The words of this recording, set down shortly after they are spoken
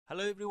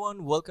Hello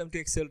everyone, welcome to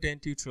Excel 10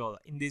 tutorial.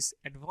 In this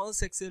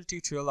advanced Excel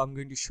tutorial, I'm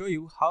going to show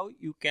you how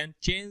you can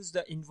change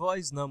the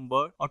invoice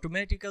number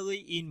automatically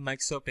in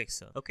Microsoft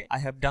Excel. Okay, I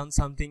have done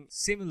something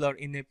similar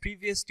in a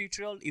previous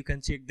tutorial. You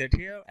can check that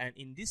here, and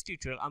in this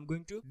tutorial, I'm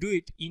going to do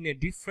it in a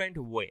different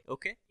way.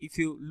 Okay, if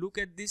you look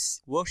at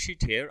this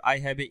worksheet here, I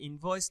have an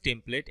invoice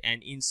template,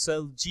 and in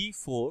cell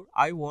G4,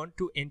 I want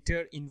to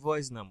enter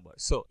invoice number.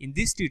 So in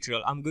this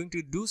tutorial, I'm going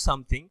to do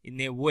something in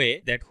a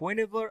way that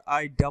whenever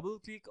I double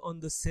click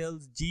on the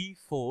cells G4,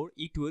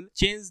 it will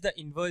change the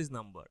invoice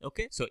number.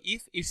 Okay, so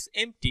if it's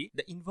empty,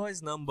 the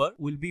invoice number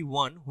will be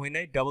 1 when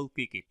I double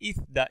click it. If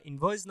the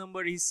invoice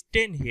number is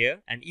 10 here,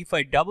 and if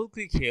I double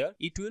click here,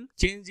 it will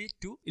change it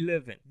to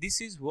 11.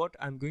 This is what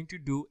I'm going to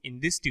do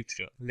in this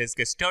tutorial. Let's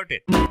get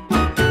started.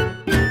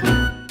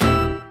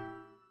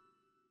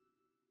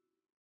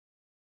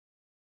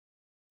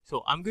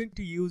 So I'm going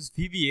to use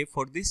VBA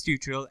for this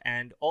tutorial,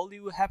 and all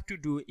you have to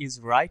do is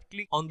right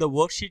click on the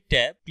worksheet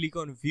tab, click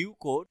on view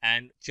code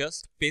and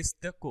just paste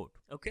the code.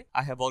 Okay,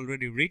 I have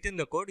already written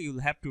the code.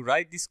 You'll have to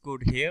write this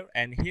code here,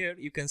 and here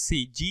you can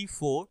see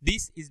G4.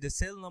 This is the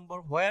cell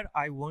number where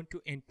I want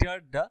to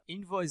enter the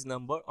invoice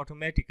number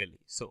automatically.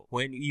 So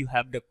when you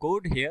have the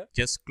code here,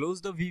 just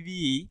close the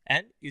VBA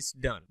and it's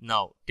done.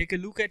 Now take a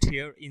look at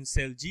here in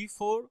cell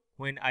G4.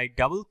 When I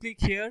double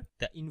click here,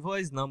 the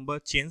invoice number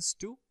changed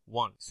to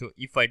 1. So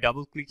if I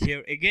double click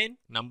here again,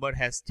 number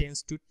has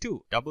changed to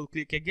 2. Double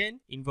click again,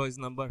 invoice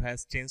number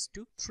has changed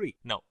to 3.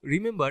 Now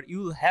remember, you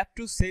will have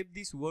to save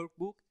this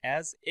workbook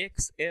as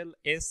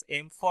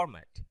XLSM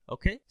format.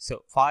 Okay,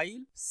 so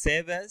file,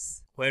 save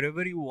as,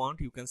 wherever you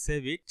want you can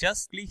save it.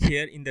 Just click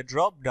here in the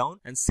drop down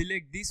and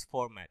select this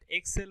format,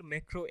 Excel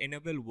macro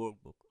enable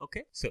workbook.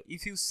 Okay, so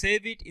if you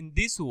save it in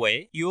this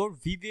way, your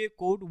VBA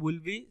code will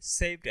be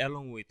saved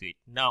along with it.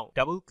 Now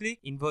double click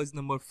invoice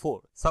number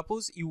 4.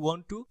 Suppose you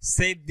want to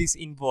save this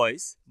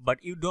invoice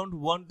but you don't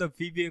want the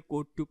VBA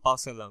code to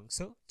pass along,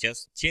 so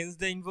just change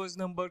the invoice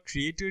number,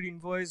 create your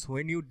invoice.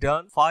 When you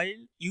done,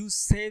 file, use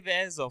save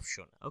as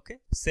option. Okay,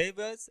 save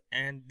as,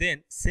 and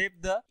then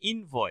save the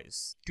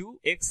invoice to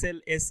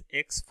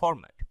XLSX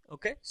format.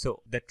 Okay,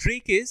 so the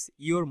trick is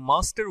your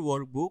master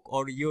workbook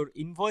or your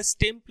invoice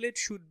template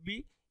should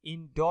be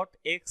in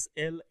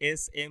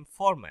 .xlsm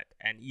format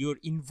and your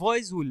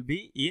invoice will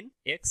be in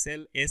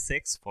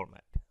XLSX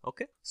format.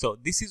 Okay, so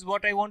this is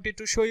what I wanted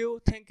to show you.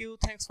 Thank you,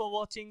 thanks for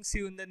watching. See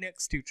you in the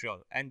next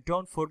tutorial, and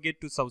don't forget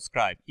to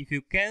subscribe if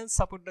you can.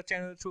 Support the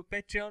channel through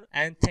Patreon,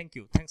 and thank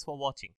you, thanks for watching.